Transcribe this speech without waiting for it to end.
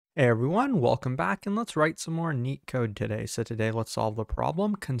Hey everyone, welcome back, and let's write some more neat code today. So today let's solve the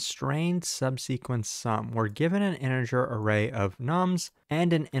problem constrained subsequence sum. We're given an integer array of nums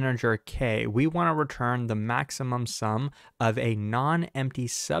and an integer k. We want to return the maximum sum of a non-empty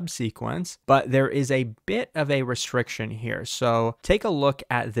subsequence, but there is a bit of a restriction here. So take a look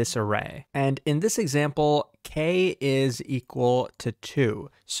at this array. And in this example, k is equal to 2.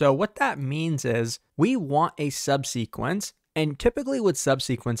 So what that means is we want a subsequence. And typically with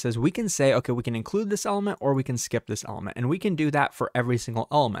subsequences, we can say, okay, we can include this element or we can skip this element. And we can do that for every single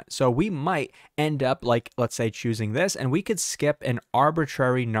element. So we might end up like, let's say, choosing this, and we could skip an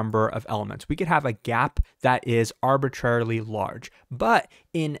arbitrary number of elements. We could have a gap that is arbitrarily large. But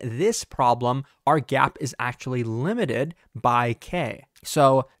in this problem, our gap is actually limited by k.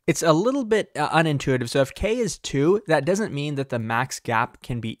 So it's a little bit unintuitive. So if k is 2, that doesn't mean that the max gap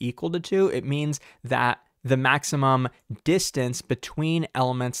can be equal to 2. It means that the maximum distance between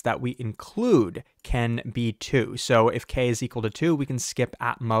elements that we include can be 2. So if k is equal to 2, we can skip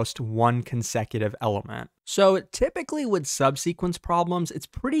at most one consecutive element. So typically with subsequence problems, it's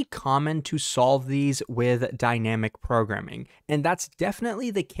pretty common to solve these with dynamic programming. And that's definitely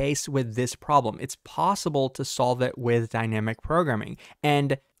the case with this problem. It's possible to solve it with dynamic programming.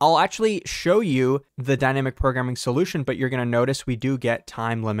 And I'll actually show you the dynamic programming solution, but you're going to notice we do get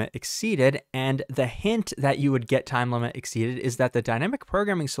time limit exceeded. And the hint that you would get time limit exceeded is that the dynamic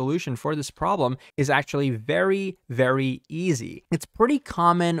programming solution for this problem is actually very, very easy. It's pretty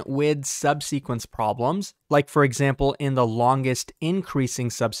common with subsequence problems. Like for example, in the longest increasing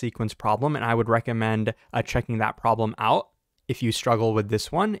subsequence problem, and I would recommend checking that problem out if you struggle with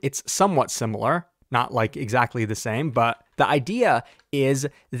this one. It's somewhat similar, not like exactly the same, but the idea is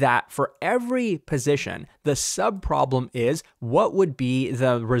that for every position, the subproblem is what would be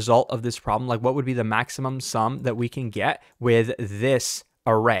the result of this problem, like what would be the maximum sum that we can get with this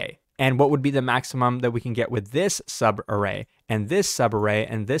array. And what would be the maximum that we can get with this subarray, and this subarray,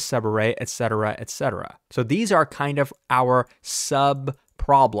 and this subarray, etc., etc. So these are kind of our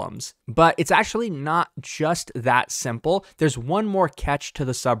subproblems, but it's actually not just that simple. There's one more catch to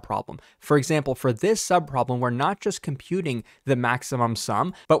the subproblem. For example, for this subproblem, we're not just computing the maximum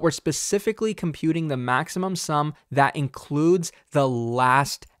sum, but we're specifically computing the maximum sum that includes the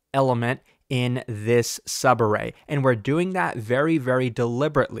last element in this subarray. And we're doing that very, very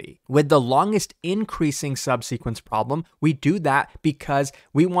deliberately. With the longest increasing subsequence problem, we do that because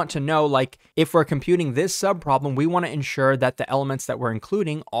we want to know, like, if we're computing this subproblem, we want to ensure that the elements that we're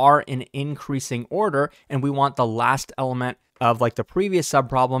including are in increasing order, and we want the last element of like the previous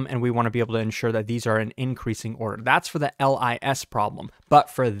subproblem, and we want to be able to ensure that these are in increasing order. That's for the LIS problem. But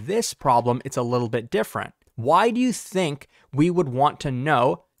for this problem, it's a little bit different. Why do you think we would want to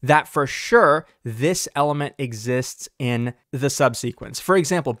know that for sure this element exists in the subsequence? For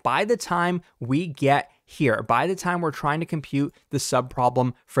example, by the time we get here, by the time we're trying to compute the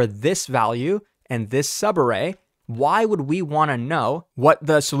subproblem for this value and this subarray, why would we want to know what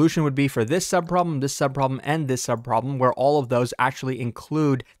the solution would be for this subproblem, and this subproblem, where all of those actually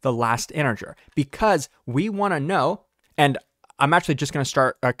include the last integer? Because we want to know, and I'm actually just going to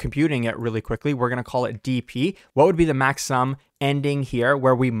start computing it really quickly. We're going to call it dp. What would be the max sum ending here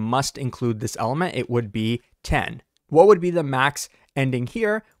where we must include this element? It would be 10. What would be the max ending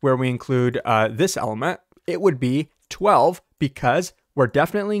here where we include this element? It would be 12, because we're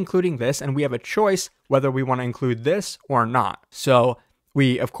definitely including this, and we have a choice whether we want to include this or not. So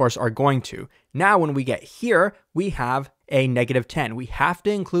we, of course, are going to. Now, when we get here, we have a -10. We have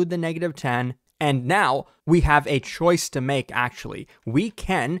to include the -10. And now we have a choice to make, actually. We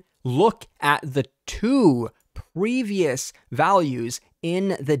can look at the two previous values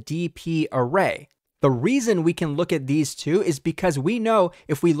in the dp array. The reason we can look at these two is because we know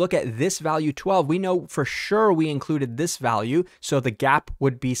if we look at this value 12, we know for sure we included this value, so the gap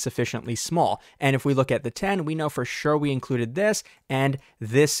would be sufficiently small. And if we look at the 10, we know for sure we included this, and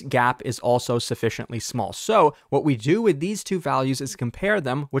this gap is also sufficiently small. So what we do with these two values is compare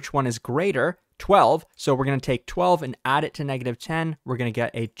them, which one is greater, 12. So we're going to take 12 and add it to -10. We're going to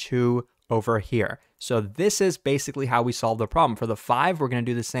get a 2 over here. So this is basically how we solve the problem. For the 5, we're going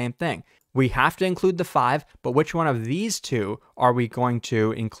to do the same thing. We have to include the 5, but which one of these two are we going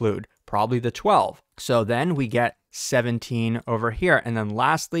to include? Probably the 12. So then we get 17 over here. And then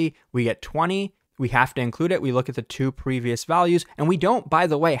lastly, we get 20. We have to include it. We look at the two previous values, and we don't, by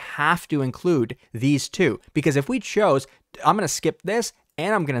the way, have to include these two, because if we chose, I'm going to skip this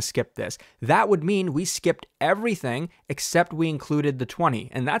and I'm going to skip this, that would mean we skipped everything except we included the 20.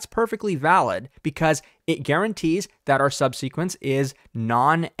 And that's perfectly valid because it guarantees that our subsequence is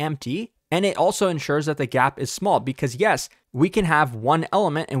non-empty And it also ensures that the gap is small because yes, we can have one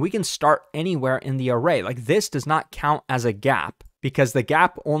element and we can start anywhere in the array. Like this does not count as a gap because the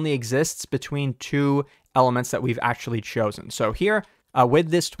gap only exists between two elements that we've actually chosen. So here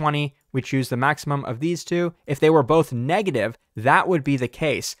with this 20, we choose the maximum of these two. If they were both negative, that would be the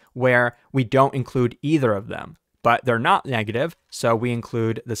case where we don't include either of them. But they're not negative, so we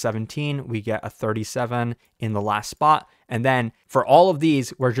include the 17, we get a 37 in the last spot. And then for all of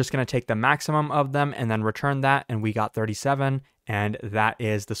these, we're just gonna take the maximum of them and then return that, and we got 37, and that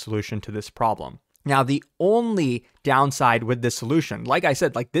is the solution to this problem. Now, the only downside with this solution, like I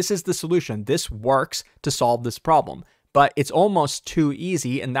said, like this is the solution, this works to solve this problem, but it's almost too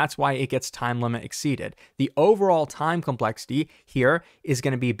easy, and that's why it gets time limit exceeded. The overall time complexity here is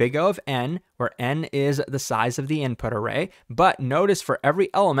going to be big O of n, where n is the size of the input array. But notice for every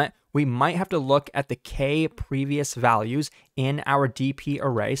element, we might have to look at the k previous values in our DP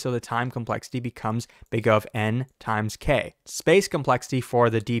array, so the time complexity becomes big O of n times k. Space complexity for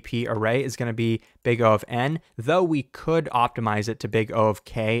the DP array is going to be big O of n, though we could optimize it to big O of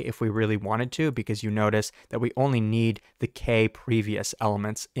k if we really wanted to, because you notice that we only need the k previous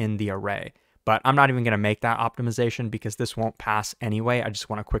elements in the array. But I'm not even going to make that optimization because this won't pass anyway. I just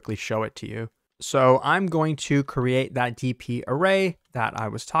want to quickly show it to you. So I'm going to create that DP array that I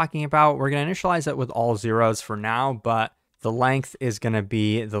was talking about. We're going to initialize it with all zeros for now, but the length is going to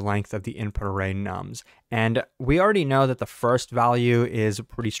be the length of the input array nums. And we already know that the first value is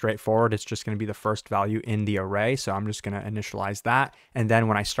pretty straightforward. It's just going to be the first value in the array. So I'm just going to initialize that. And then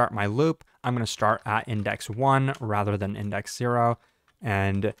when I start my loop, I'm going to start at index 1 rather than index 0.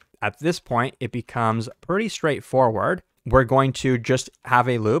 And at this point, it becomes pretty straightforward. We're going to just have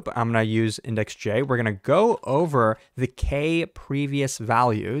a loop. I'm going to use index j. We're going to go over the k previous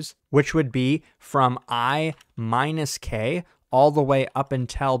values, which would be from I minus k all the way up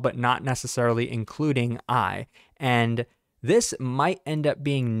until, but not necessarily including I. And this might end up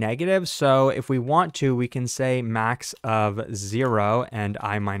being negative. So if we want to, we can say max of 0 and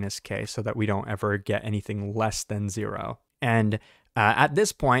I minus k so that we don't ever get anything less than 0. And at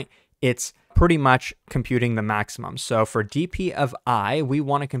this point, it's pretty much computing the maximum. So for DP of I, we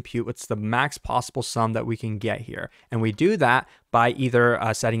want to compute what's the max possible sum that we can get here. And we do that by either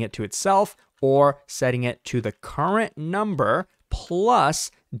setting it to itself or setting it to the current number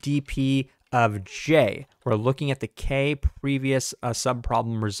plus DP of j. We're looking at the k previous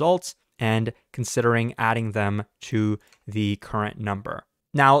subproblem results and considering adding them to the current number.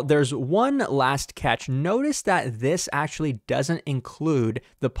 Now, there's one last catch. Notice that this actually doesn't include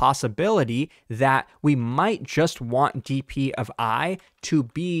the possibility that we might just want DP of I to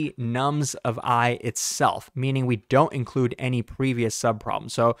be nums of I itself, meaning we don't include any previous subproblem.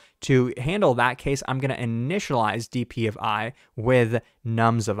 So to handle that case, I'm going to initialize DP of I with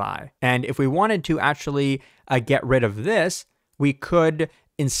nums of I. And if we wanted to actually get rid of this, we could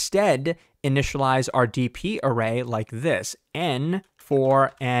instead initialize our DP array like this, n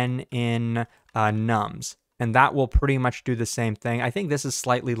for n in nums. And that will pretty much do the same thing. I think this is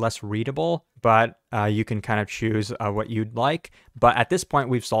slightly less readable, but you can kind of choose what you'd like. But at this point,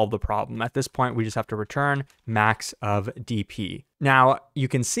 we've solved the problem. At this point, we just have to return max of DP. Now, you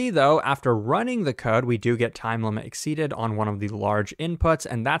can see though, after running the code, we do get time limit exceeded on one of the large inputs.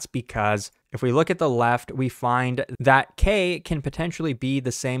 And that's because if we look at the left, we find that k can potentially be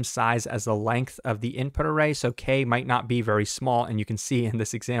the same size as the length of the input array. So k might not be very small. And you can see in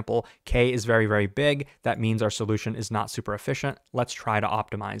this example, k is very, very big. That means our solution is not super efficient. Let's try to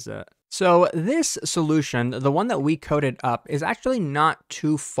optimize it. So this solution, the one that we coded up, is actually not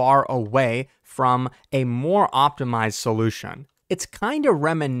too far away from a more optimized solution. It's kind of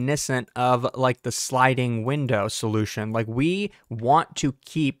reminiscent of like the sliding window solution. Like we want to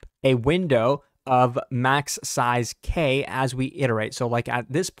keep a window of max size k as we iterate. So like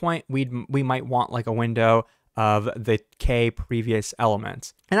at this point, we might want like a window of the k previous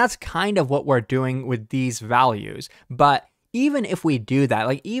elements. And that's kind of what we're doing with these values. But even if we do that,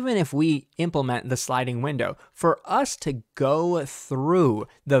 like even if we implement the sliding window, for us to go through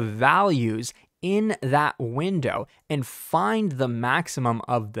the values in that window and find the maximum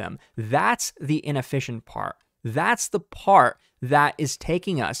of them, that's the inefficient part. That's the part that is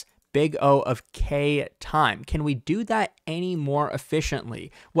taking us big O of k time. Can we do that any more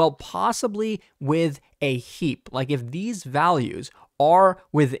efficiently? Well, possibly with a heap. Like if these values are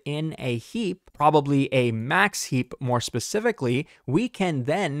within a heap, probably a max heap more specifically, we can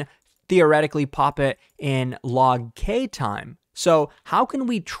then theoretically pop it in log k time. So how can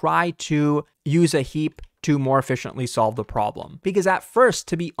we try to use a heap to more efficiently solve the problem? Because at first,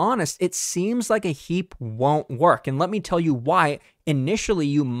 to be honest, it seems like a heap won't work. And let me tell you why initially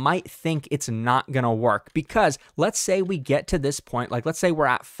you might think it's not going to work, because let's say we get to this point, like let's say we're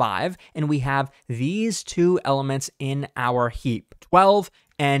at 5 and we have these two elements in our heap, 12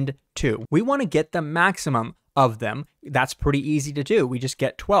 and 2. We want to get the maximum of them. That's pretty easy to do. We just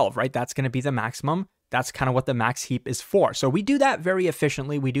get 12, right? That's going to be the maximum. That's kind of what the max heap is for. So we do that very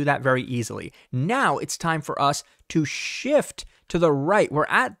efficiently. We do that very easily. Now it's time for us to shift to the right. We're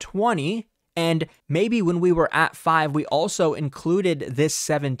at 20. And maybe when we were at 5, we also included this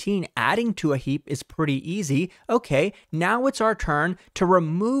 17. Adding to a heap is pretty easy. Okay, now it's our turn to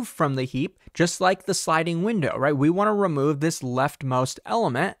remove from the heap, just like the sliding window, right? We want to remove this leftmost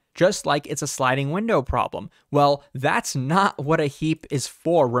element, just like it's a sliding window problem. Well, that's not what a heap is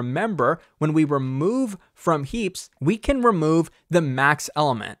for. Remember, when we remove from heaps, we can remove the max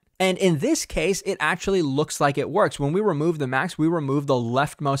element. And in this case, it actually looks like it works. When we remove the max, we remove the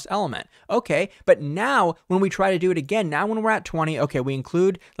leftmost element. Okay, but now when we try to do it again, now when we're at 20, okay, we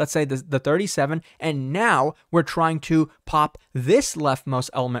include, let's say the 37, and now we're trying to pop this leftmost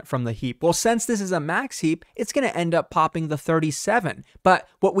element from the heap. Well, since this is a max heap, it's gonna end up popping the 37. But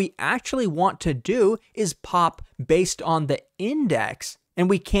what we actually want to do is pop based on the index. And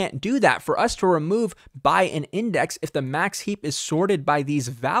we can't do that. For us to remove by an index, if the max heap is sorted by these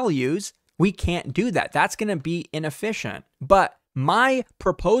values, we can't do that. That's going to be inefficient. But my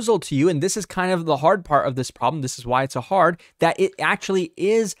proposal to you, and this is kind of the hard part of this problem, this is why it's hard, that it actually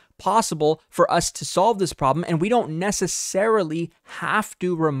is possible for us to solve this problem, and we don't necessarily have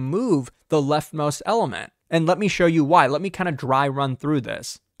to remove the leftmost element. And let me show you why. Let me kind of dry run through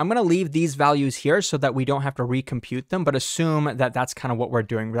this. I'm going to leave these values here so that we don't have to recompute them, but assume that that's kind of what we're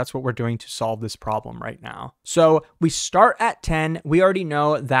doing. That's what we're doing to solve this problem right now. So we start at 10. We already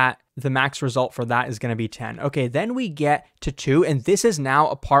know that the max result for that is going to be 10. Okay, then we get to 2, and this is now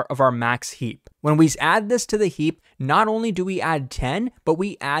a part of our max heap. When we add this to the heap, not only do we add 10, but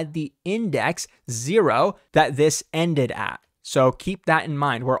we add the index 0 that this ended at. So keep that in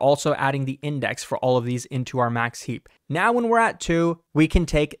mind. We're also adding the index for all of these into our max heap. Now when we're at 2, we can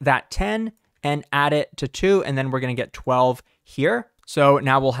take that 10 and add it to 2, and then we're going to get 12 here. So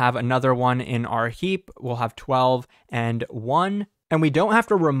now we'll have another one in our heap. We'll have 12 and 1. And we don't have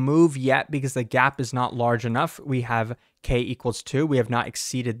to remove yet because the gap is not large enough. We have k equals 2. We have not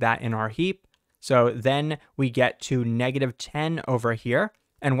exceeded that in our heap. So then we get to negative 10 over here.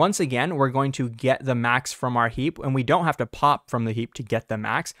 And once again, we're going to get the max from our heap, and we don't have to pop from the heap to get the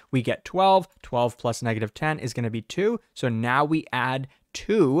max. We get 12. 12 plus negative 10 is going to be 2. So now we add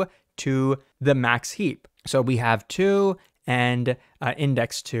 2 to the max heap. So we have 2, and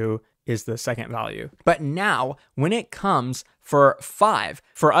index 2 is the second value. But now, when it comes for 5,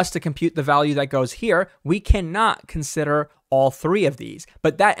 for us to compute the value that goes here, we cannot consider all 3 of these.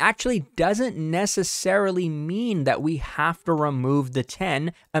 But that actually doesn't necessarily mean that we have to remove the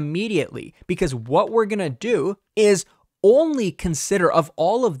 10 immediately, because what we're going to do is only consider, of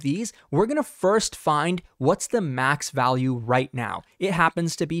all of these, we're going to first find what's the max value right now. It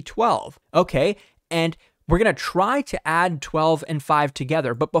happens to be 12. Okay, and we're going to try to add 12 and 5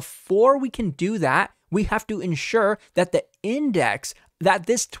 together. But before we can do that, we have to ensure that the index that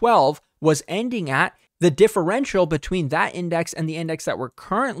this 12 was ending at, the differential between that index and the index that we're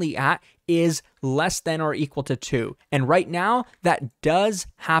currently at, is less than or equal to 2. And right now, that does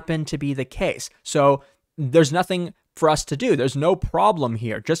happen to be the case. So there's nothing for us to do. There's no problem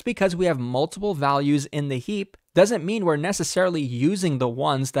here. Just because we have multiple values in the heap doesn't mean we're necessarily using the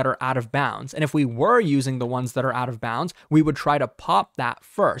ones that are out of bounds. And if we were using the ones that are out of bounds, we would try to pop that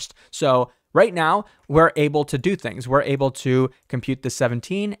first. So right now, we're able to do things. We're able to compute the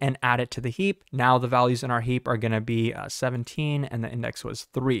 17 and add it to the heap. Now the values in our heap are going to be 17, and the index was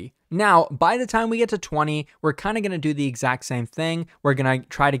 3. Now, by the time we get to 20, we're kind of going to do the exact same thing. We're going to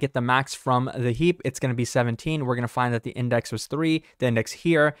try to get the max from the heap. It's going to be 17. We're going to find that the index was 3. The index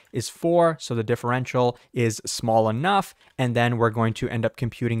here is 4, so the differential is small enough, and then we're going to end up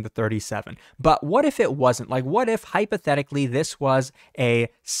computing the 37. But what if it wasn't? Like, what if, hypothetically, this was a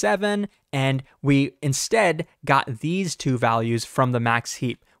 7, and we instead got these two values from the max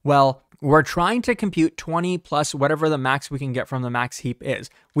heap? Well, we're trying to compute 20 plus whatever the max we can get from the max heap is.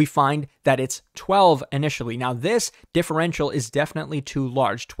 We find that it's 12 initially. Now this differential is definitely too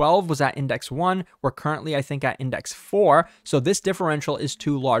large. 12 was at index 1. We're currently, I think, at index 4. So this differential is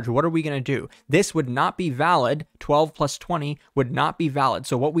too large. What are we going to do? This would not be valid. 12 plus 20 would not be valid.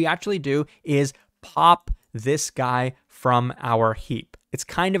 So what we actually do is pop this guy from our heap. It's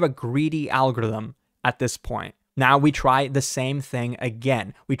kind of a greedy algorithm at this point. Now we try the same thing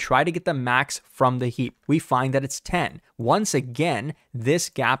again. We try to get the max from the heap. We find that it's 10. Once again, this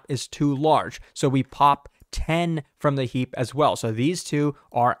gap is too large. So we pop 10 from the heap as well. So these two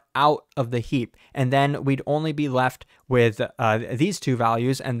are out of the heap. And then we'd only be left with these two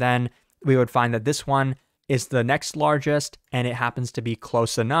values. And then we would find that this one is the next largest and it happens to be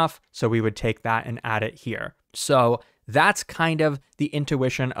close enough. So we would take that and add it here. So that's kind of the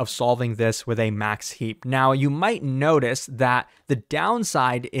intuition of solving this with a max heap. Now, you might notice that the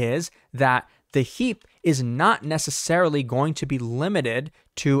downside is that the heap is not necessarily going to be limited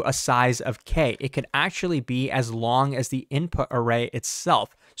to a size of k. It could actually be as long as the input array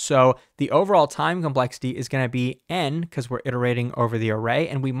itself. So the overall time complexity is going to be n because we're iterating over the array,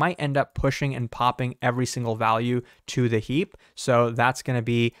 and we might end up pushing and popping every single value to the heap. So that's going to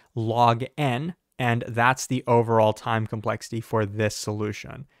be log n, and that's the overall time complexity for this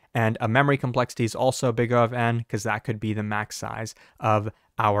solution. And a memory complexity is also big O of n because that could be the max size of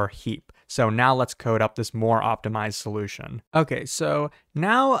our heap. So now let's code up this more optimized solution. Okay, so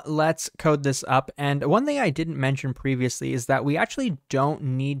now let's code this up. And one thing I didn't mention previously is that we actually don't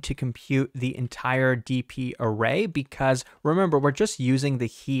need to compute the entire DP array because remember, we're just using the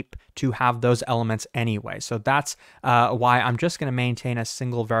heap to have those elements anyway. So that's why I'm just going to maintain a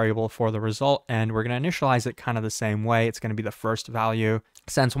single variable for the result, and we're going to initialize it kind of the same way. It's going to be the first value.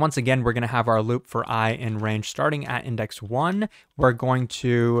 Since once again, we're going to have our loop for I in range starting at index 1, we're going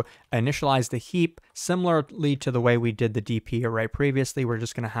to initialize the heap similarly to the way we did the DP array previously. We're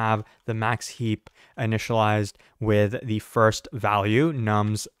just going to have the max heap initialized with the first value,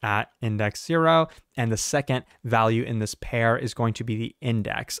 nums at index 0, and the second value in this pair is going to be the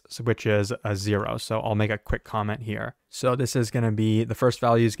index, which is a 0. So I'll make a quick comment here. So this is going to be, the first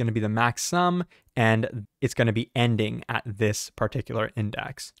value is going to be the max sum, and it's going to be ending at this particular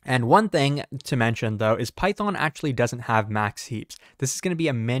index. And one thing to mention though is Python actually doesn't have max heaps. This is going to be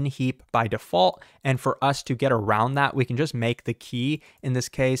a min heap by default, and for us to get around that, we can just make the key in this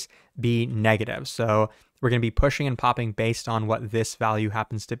case be negative. So we're going to be pushing and popping based on what this value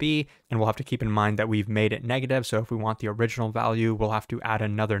happens to be, and we'll have to keep in mind that we've made it negative. So if we want the original value, we'll have to add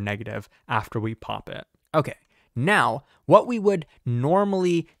another negative after we pop it. Okay, now what we would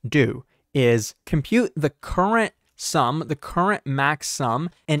normally do is compute the current sum, the current max sum,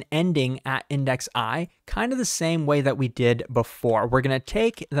 and ending at index I, kind of the same way that we did before. We're going to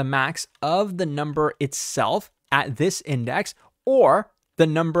take the max of the number itself at this index, or the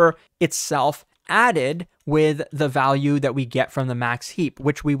number itself added with the value that we get from the max heap,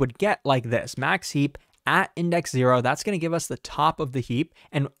 which we would get like this. Max heap at index 0, that's going to give us the top of the heap,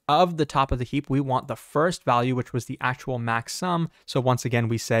 and of the top of the heap, we want the first value, which was the actual max sum. So once again,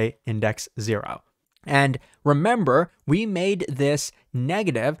 we say index 0. And remember, we made this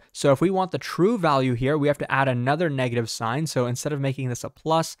negative, so if we want the true value here, we have to add another negative sign. So instead of making this a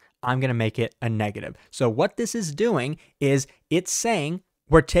plus, I'm going to make it a negative. So what this is doing is it's saying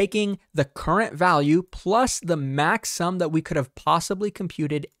we're taking the current value plus the max sum that we could have possibly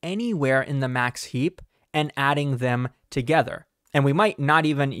computed anywhere in the max heap and adding them together. And we might not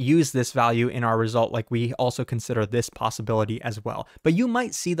even use this value in our result, like we also consider this possibility as well. But you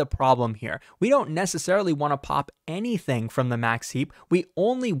might see the problem here. We don't necessarily want to pop anything from the max heap. We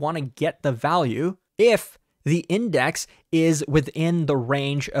only want to get the value if the index is within the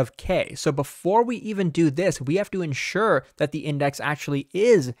range of k. So before we even do this, we have to ensure that the index actually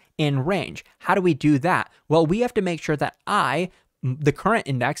is in range. How do we do that? Well, we have to make sure that I, the current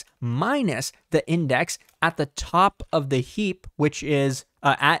index, minus the index at the top of the heap, which is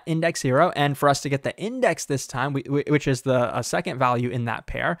at index 0. And for us to get the index this time, which is the second value in that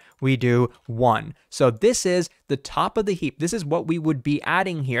pair, we do 1. So this is the top of the heap. This is what we would be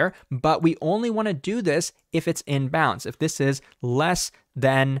adding here, but we only want to do this if it's in bounds. If this is less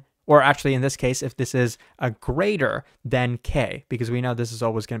than, or actually in this case, if this is a greater than k, because we know this is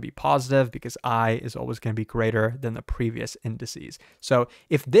always going to be positive because I is always going to be greater than the previous indices. So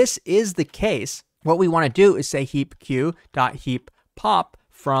if this is the case, what we want to do is say heap q dot heap pop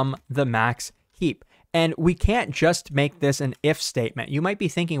from the max heap. And we can't just make this an if statement. You might be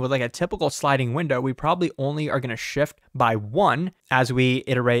thinking with like a typical sliding window, we probably only are going to shift by 1 as we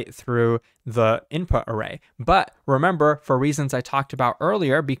iterate through the input array. But remember, for reasons I talked about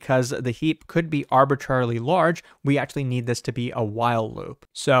earlier, because the heap could be arbitrarily large, we actually need this to be a while loop.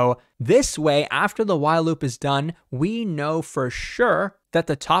 So this way, after the while loop is done, we know for sure that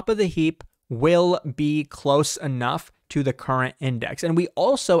the top of the heap will be close enough to the current index. And we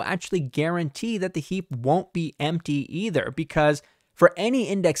also actually guarantee that the heap won't be empty either, because for any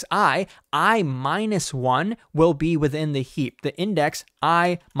index I minus 1 will be within the heap. The index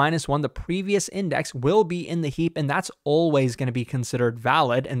I minus 1, the previous index, will be in the heap, and that's always going to be considered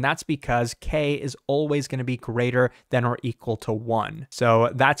valid, and that's because k is always going to be greater than or equal to 1.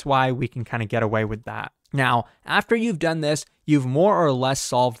 So that's why we can kind of get away with that. Now, after you've done this, you've more or less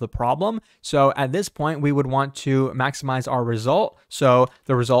solved the problem. So at this point, we would want to maximize our result. So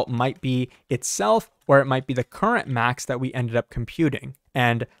the result might be itself, or it might be the current max that we ended up computing.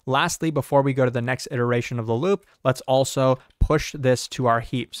 And lastly, before we go to the next iteration of the loop, let's also push this to our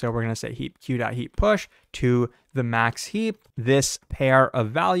heap. So we're going to say heap q.heap push to the max heap, this pair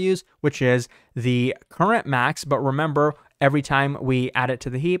of values, which is the current max. But remember, every time we add it to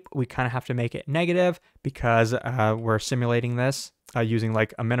the heap, we kind of have to make it negative because we're simulating this using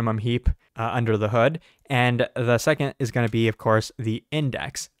like a minimum heap under the hood. And the second is going to be, of course, the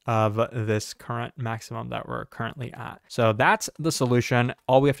index of this current maximum that we're currently at. So that's the solution.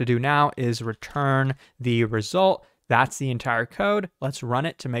 All we have to do now is return the result. That's the entire code. Let's run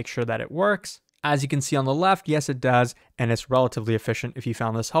it to make sure that it works. As you can see on the left, yes, it does, and it's relatively efficient. If you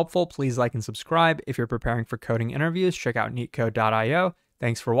found this helpful, please like and subscribe. If you're preparing for coding interviews, check out Leetcode.io.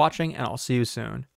 Thanks for watching, and I'll see you soon.